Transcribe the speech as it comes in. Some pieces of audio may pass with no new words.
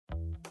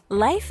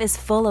Life is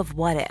full of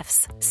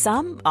what-ifs.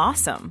 Some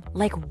awesome,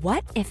 like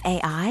what if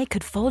AI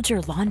could fold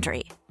your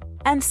laundry?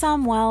 And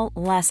some, well,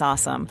 less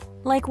awesome,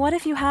 like what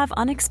if you have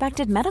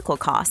unexpected medical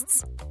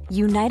costs?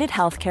 United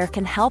Healthcare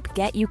can help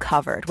get you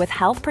covered with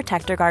Health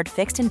Protector Guard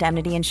fixed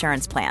indemnity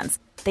insurance plans.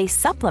 They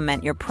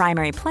supplement your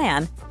primary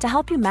plan to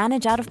help you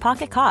manage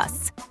out-of-pocket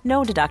costs.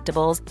 No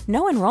deductibles,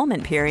 no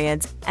enrollment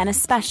periods, and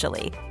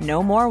especially no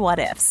more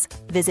what-ifs.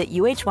 Visit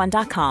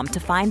uh1.com to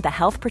find the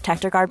Health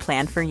Protector Guard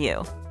plan for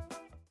you.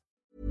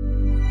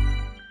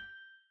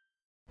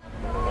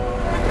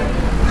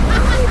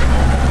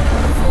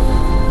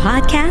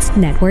 Podcast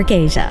Network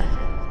Asia.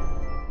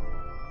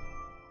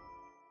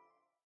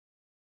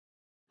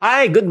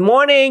 Hi, good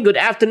morning, good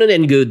afternoon,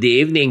 and good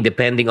evening,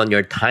 depending on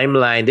your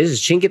timeline. This is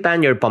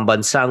Chinkitan, your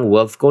pambansang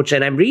wealth coach, and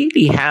I'm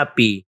really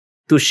happy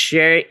to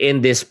share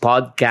in this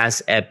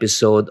podcast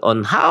episode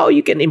on how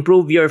you can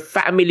improve your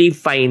family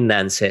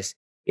finances.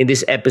 In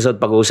this episode,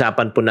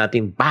 pag-uusapan po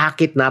natin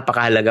bakit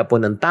napakahalaga po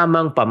ng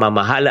tamang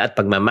pamamahala at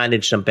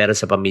pagmamanage ng pera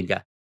sa pamilya,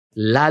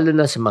 lalo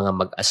na sa mga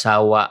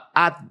mag-asawa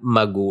at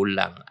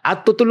magulang.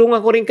 At tutulungan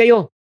ko rin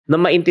kayo na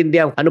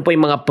maintindihan ano po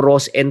yung mga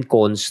pros and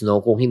cons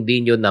kung hindi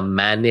nyo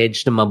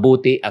na-manage na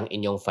mabuti ang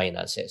inyong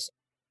finances.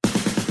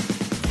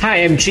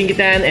 Hi, I'm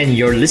Chinkitan and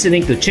you're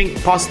listening to Chink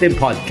Positive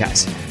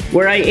Podcast,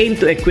 where I aim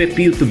to equip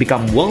you to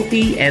become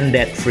wealthy and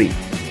debt-free,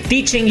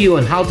 teaching you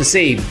on how to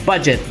save,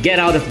 budget,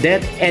 get out of debt,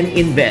 and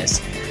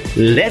invest.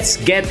 Let's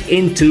get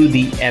into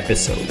the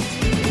episode.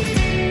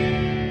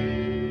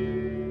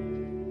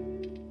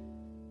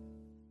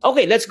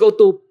 Okay, let's go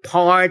to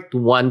part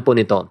 1 po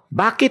nito.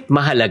 Bakit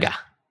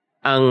mahalaga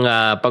ang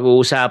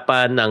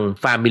pag-uusapan ng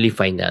family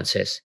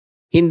finances?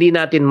 Hindi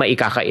natin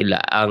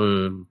maikakaila ang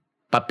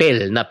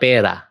papel na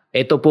pera.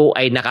 Ito po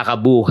ay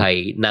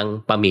nakakabuhay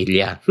ng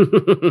pamilya.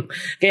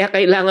 Kaya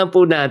kailangan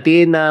po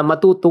natin na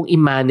matutong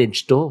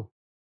i-manage to.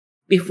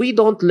 If we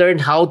don't learn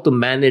how to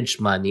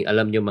manage money,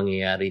 alam nyo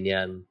mangyayari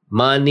niyan.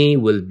 Money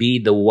will be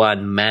the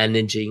one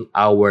managing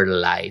our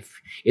life.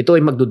 Ito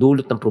ay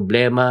magdudulot ng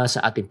problema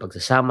sa ating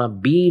pagsasama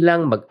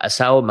bilang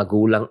mag-asawa,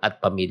 magulang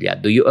at pamilya.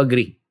 Do you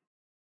agree?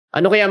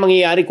 Ano kaya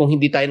mangyayari kung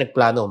hindi tayo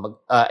nagplano?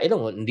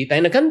 Hindi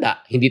tayo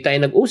naghanda, hindi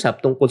tayo nag-usap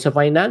tungkol sa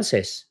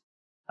finances.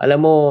 Alam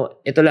mo,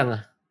 ito lang.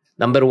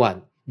 Number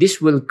 1, this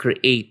will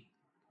create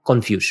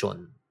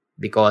confusion.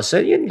 Because,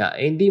 yun nga,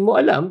 hindi mo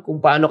alam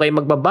kung paano kayo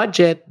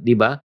magbabudget, di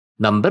ba?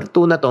 Number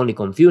 2, not only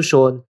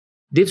confusion,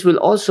 this will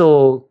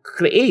also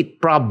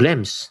create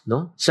problems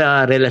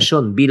sa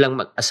relasyon bilang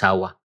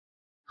mag-asawa.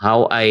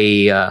 How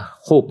I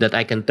hope that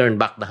I can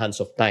turn back the hands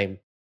of time.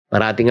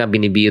 Parati nga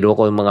binibiro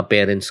ko yung mga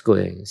parents ko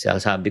eh.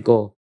 Sabi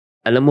ko,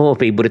 alam mo,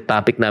 favorite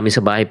topic namin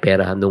sa bahay,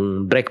 pera.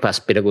 Nung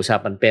breakfast,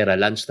 pinag-usapan pera.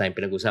 Lunchtime,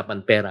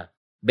 pinag-usapan pera.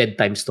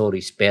 Bedtime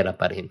stories, pera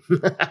pa rin.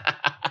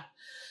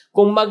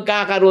 Kung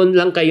magkakaroon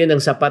lang kayo ng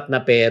sapat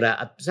na pera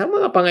at sa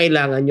mga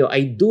pangailangan nyo,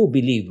 I do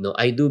believe,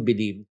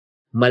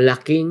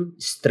 malaking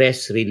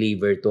stress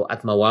reliever to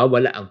at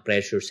mawawala ang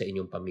pressure sa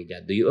inyong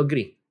pamilya. Do you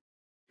agree?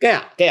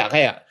 Kaya,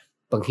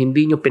 pag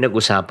hindi nyo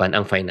pinag-usapan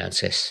ang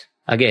finances,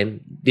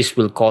 again, this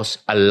will cause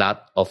a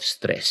lot of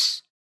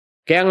stress.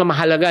 Kaya nga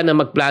mahalaga na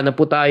magplano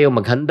po tayo,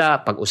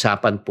 maghanda,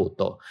 pag-usapan po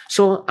to.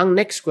 So, ang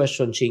next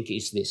question,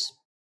 Chinky, is this.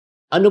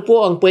 Ano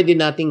po ang pwede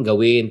nating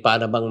gawin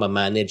para bang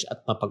ma-manage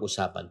at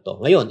mapag-usapan to?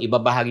 Ngayon,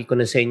 ibabahagi ko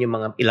na sa inyo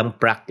mga ilang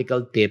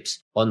practical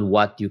tips on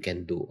what you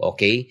can do,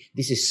 okay?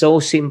 This is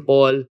so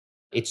simple,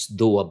 it's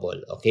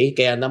doable, okay?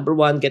 Kaya number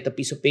 1, get a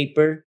piece of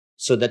paper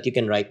so that you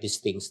can write these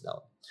things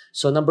down.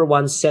 So number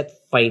 1, set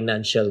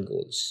financial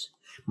goals.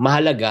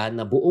 Mahalaga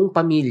na buong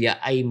pamilya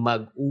ay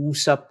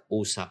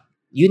mag-usap-usap.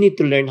 You need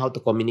to learn how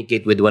to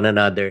communicate with one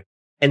another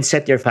and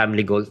set your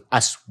family goals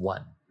as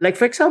one. Like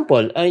for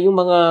example, yung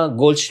mga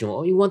goals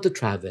nyo, you want to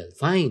travel.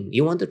 Fine.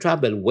 You want to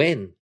travel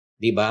when?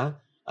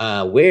 Diba?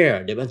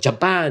 Where? Diba?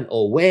 Japan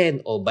o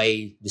when o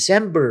by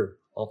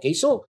December. Okay,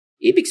 so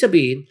ibig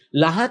sabihin,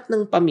 lahat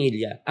ng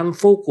pamilya, ang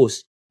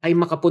focus ay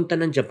makapunta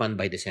ng Japan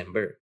by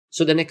December.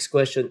 So the next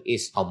question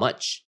is, how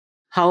much?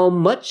 How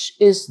much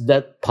is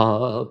that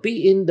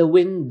puppy in the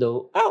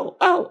window? Ow,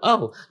 ow,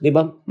 ow.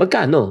 Diba?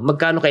 Magkano?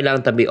 Magkano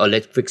kailangan tabi? O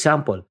let's, for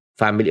example,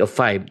 family of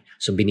 5.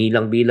 So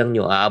binilang-bilang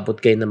nyo,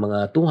 aabot kayo ng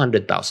mga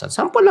 200,000.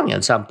 Sample lang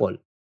yan, sample.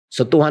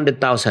 So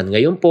 200,000.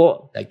 Ngayon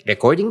po, like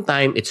recording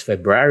time, it's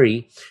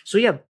February. So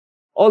you have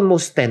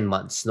almost 10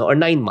 months, or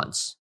 9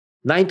 months.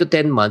 9 to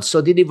 10 months.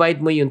 So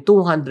divide mo yung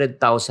 200,000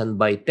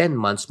 by 10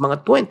 months,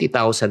 mga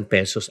 20,000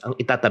 pesos ang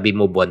itatabi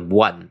mo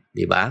buwan-buwan.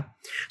 Diba?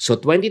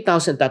 So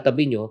 20,000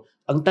 tatabi nyo.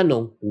 Ang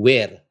tanong,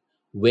 where?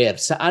 Where?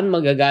 Saan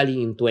magagaling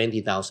yung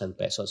 20,000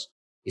 pesos?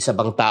 Isa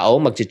bang tao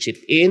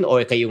mag-chip in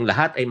or kayong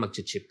lahat ay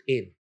mag-chip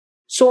in?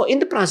 So in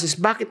the process,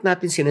 bakit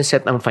natin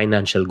sineset ang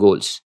financial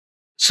goals?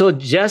 So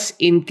just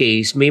in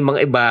case may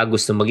mga iba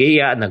gusto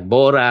mag-iya,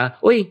 nagbora,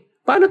 uy,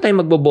 paano tayo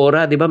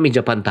magbobora? Di ba may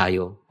Japan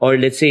tayo? Or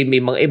let's say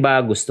may mga iba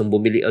gustong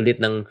bumili ulit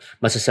ng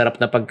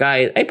masasarap na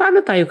pagkain, ay paano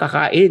tayo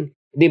kakain?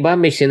 Di ba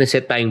may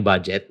sineset tayong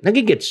budget?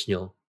 Nagigets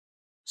nyo?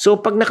 So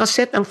pag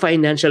nakaset ang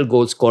financial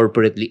goals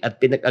corporately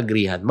at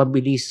pinag-agrihan,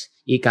 mabilis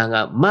ika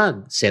nga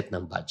mag-set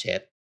ng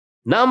budget.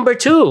 Number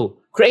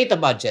 2, create a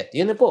budget.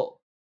 Yun na po.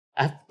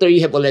 After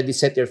you have already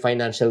set your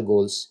financial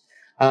goals,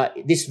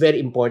 this is very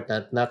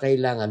important na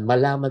kailangan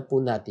malaman po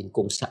natin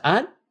kung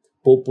saan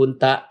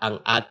pupunta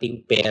ang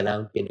ating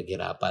perang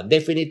pinaghirapan.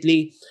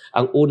 Definitely,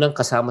 ang unang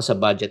kasama sa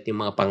budget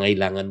yung mga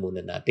pangailangan muna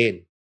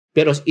natin.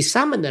 Pero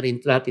isama na rin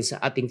natin sa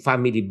ating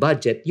family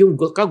budget yung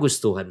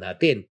kagustuhan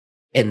natin.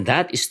 And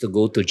that is to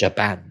go to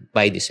Japan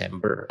by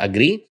December.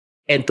 Agree?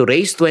 And to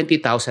raise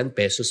 20,000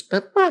 pesos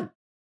per month.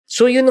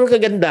 So yun ang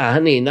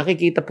kagandahan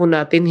Nakikita po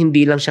natin,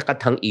 hindi lang siya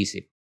kathang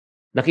isip.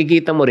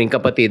 Nakikita mo rin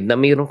kapatid na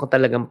mayroon ka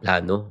talagang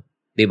plano.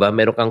 Diba?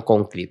 Mayroon kang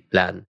concrete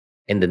plan.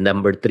 And the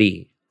number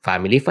 3,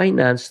 family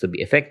finance to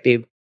be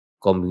effective,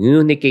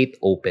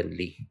 communicate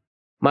openly.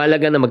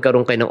 Mahalaga na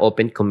magkaroon kayo ng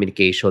open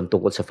communication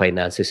tungkol sa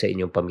finances sa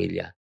inyong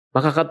pamilya.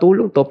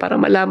 Makakatulong to para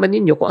malaman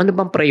ninyo kung ano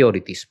bang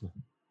priorities mo.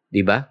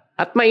 Diba?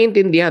 At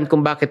maintindihan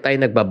kung bakit tayo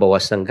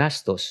nagbabawas ng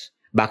gastos.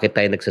 Bakit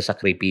tayo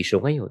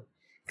nagsasakripisyo ngayon.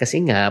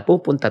 Kasi nga,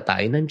 pupunta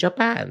tayo ng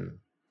Japan.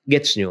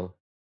 Gets nyo?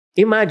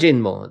 Imagine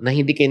mo na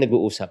hindi kayo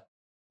nag-uusap.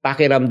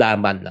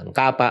 Pakiramdaman lang,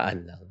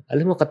 kapaan lang.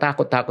 Alam mo,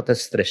 katakot-takot at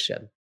stress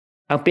yan.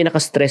 Ang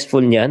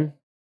pinaka-stressful niyan,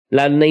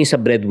 lalo na yung sa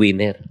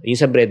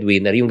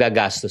breadwinner. Yung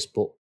gagastos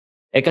po.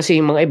 Kasi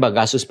yung mga iba,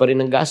 gastos pa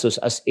rin ng gastos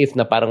as if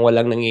na parang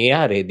walang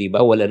nangyayari, di ba?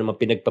 Wala namang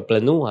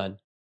pinagpaplanuhan.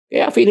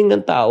 Kaya feeling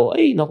ng tao,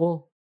 ay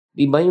nako,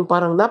 di ba? Yung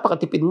parang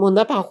napakatipid mo,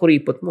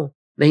 napakakuripot mo,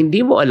 na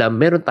hindi mo alam,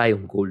 meron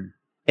tayong goal.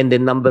 And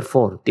then number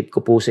 4, tip ko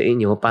po sa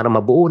inyo, para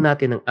mabuo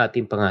natin ang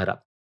ating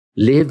pangarap.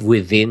 Live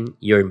within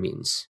your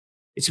means.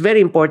 It's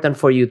very important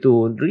for you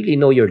to really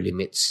know your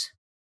limits.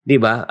 Di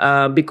ba?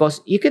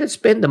 Because you cannot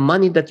spend the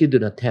money that you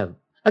do not have.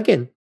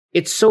 Again,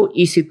 it's so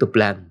easy to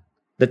plan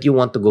that you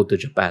want to go to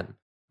Japan.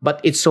 But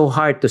it's so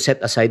hard to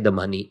set aside the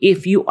money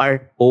if you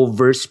are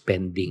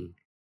overspending.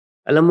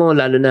 Alam mo,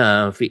 lalo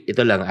na,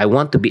 ito lang, I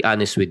want to be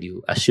honest with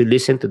you as you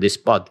listen to this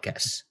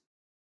podcast.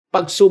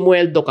 Pag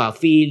sumweldo ka,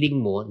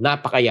 feeling mo,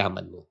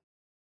 napakayaman mo.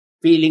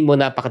 Feeling mo,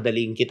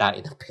 napakadaling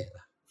kitain ng pera.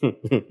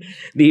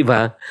 Di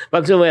ba?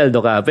 Pag sumweldo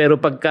ka, pero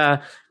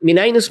pagka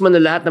minus mo na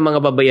lahat ng mga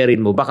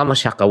babayarin mo, baka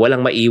masyak ka,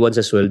 walang maiwan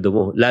sa sweldo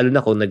mo. Lalo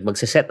na kung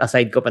magse-set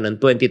aside ka pa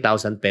ng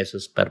 20,000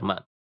 pesos per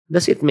month.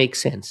 Does it make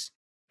sense?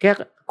 Kaya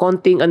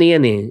konting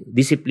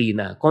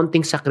disiplina,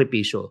 konting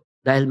sakripisyo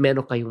dahil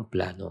meron kayong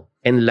plano.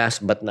 And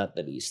last but not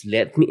the least,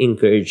 let me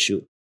encourage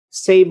you.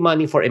 Save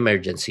money for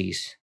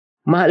emergencies.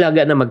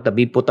 Mahalaga na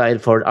magtabi po tayo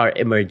for our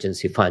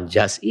emergency fund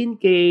just in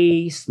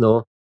case,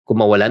 no? Kung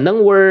mawalan ng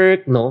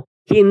work, no?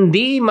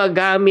 Hindi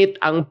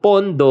magamit ang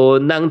pondo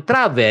ng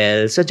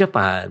travel sa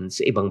Japan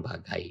sa ibang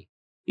bagay.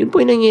 Yun po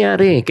yung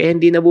nangyayari. Kaya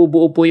hindi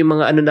nabubuo po yung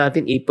mga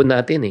ipon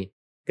natin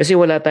Kasi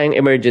wala tayong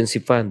emergency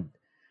fund.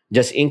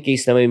 Just in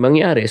case na may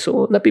mangyari.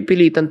 So,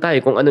 napipilitan tayo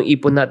kung anong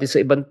ipon natin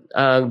sa ibang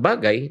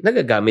bagay,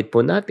 nagagamit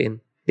po natin.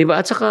 Diba?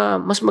 At saka,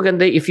 mas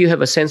maganda if you have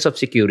a sense of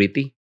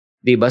security.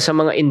 Diba? Sa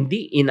mga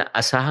hindi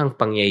inaasahang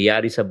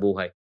pangyayari sa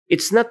buhay.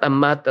 It's not a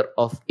matter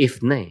of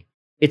if na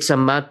It's a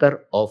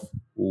matter of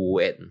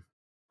when.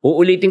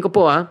 Uulitin ko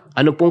po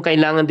ano pong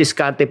kailangan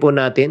diskarte po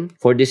natin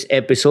for this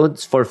episode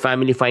for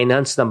family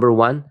finance? Number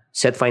 1,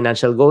 set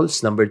financial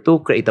goals. Number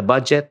 2, create a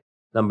budget.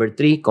 Number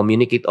 3,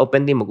 communicate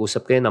openly,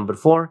 mag-usap kayo. Number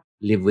 4,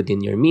 live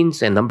within your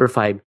means. And number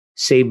 5,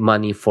 save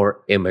money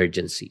for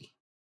emergency.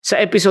 Sa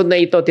episode na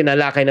ito,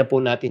 tinalakay na po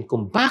natin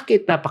kung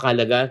bakit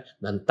napakalaga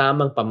ng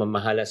tamang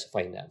pamamahala sa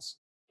finance.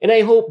 And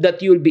I hope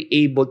that you'll be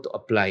able to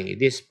apply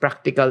these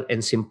practical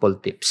and simple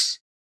tips.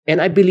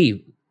 And I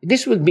believe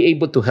this will be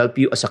able to help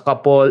you as a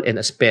couple and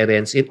as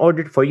parents in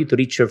order for you to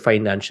reach your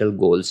financial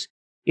goals,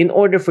 in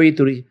order for you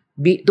to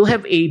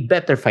have a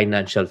better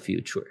financial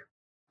future.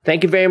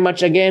 Thank you very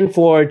much again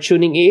for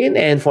tuning in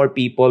and for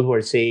people who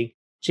are saying,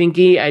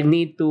 Chinky, I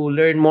need to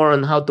learn more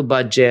on how to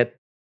budget.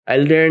 I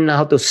learn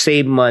how to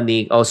save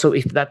money. Also,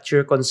 if that's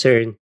your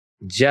concern,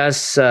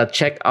 just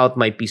check out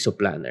my Piso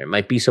Planner.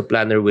 My Piso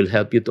Planner will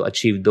help you to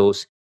achieve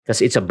those because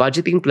it's a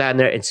budgeting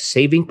planner, it's a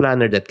saving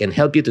planner that can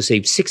help you to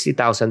save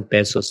 60,000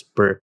 pesos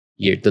per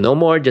year. To know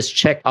more, just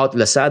check out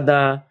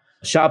Lazada,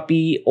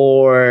 Shopee,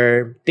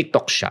 or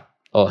TikTok Shop.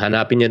 O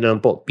hanapin nyo na lang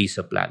po,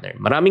 Piso Planner.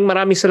 Maraming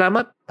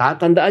salamat.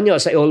 Tatandaan nyo,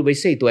 as I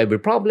always say, to every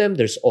problem,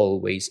 there's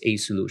always a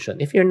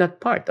solution. If you're not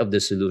part of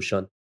the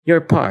solution,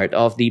 you're part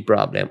of the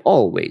problem.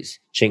 Always.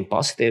 Think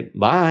positive.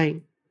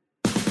 Bye.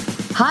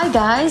 Hi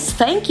guys,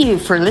 thank you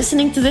for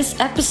listening to this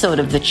episode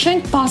of the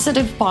Think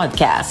Positive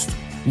podcast.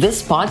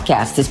 This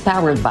podcast is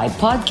powered by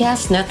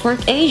Podcast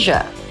Network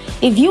Asia.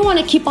 If you want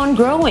to keep on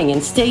growing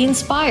and stay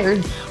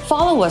inspired,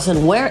 follow us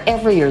on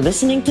wherever you're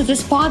listening to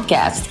this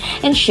podcast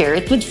and share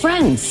it with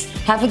friends.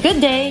 Have a good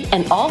day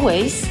and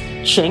always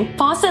think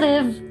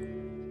positive.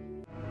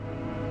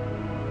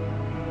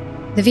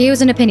 The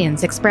views and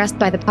opinions expressed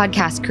by the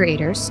podcast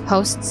creators,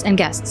 hosts, and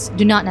guests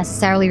do not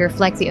necessarily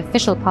reflect the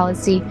official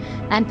policy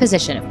and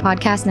position of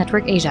Podcast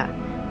Network Asia,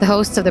 the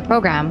hosts of the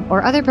program,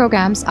 or other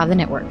programs of the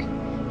network.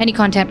 Any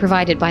content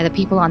provided by the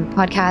people on the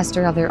podcast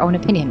are of their own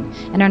opinion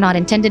and are not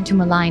intended to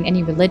malign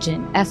any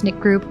religion, ethnic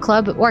group,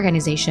 club,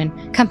 organization,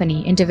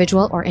 company,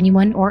 individual, or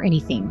anyone or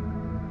anything.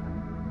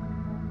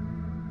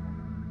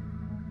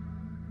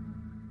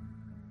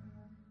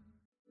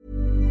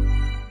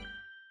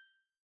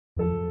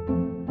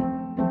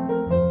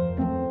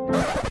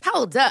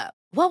 Hold up.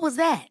 What was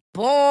that?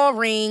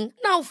 Boring.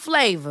 No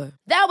flavor.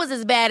 That was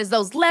as bad as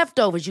those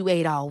leftovers you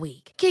ate all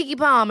week. Keke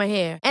Palmer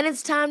here, and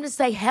it's time to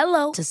say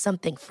hello to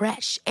something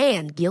fresh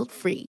and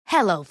guilt-free.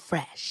 Hello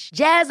Fresh.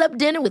 Jazz up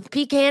dinner with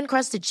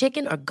pecan-crusted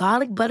chicken or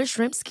garlic butter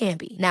shrimp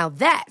scampi. Now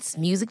that's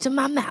music to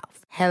my mouth.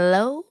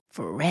 Hello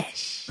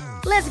Fresh.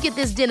 Let's get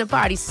this dinner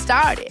party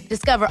started.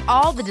 Discover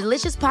all the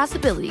delicious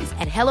possibilities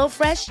at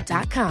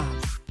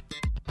HelloFresh.com.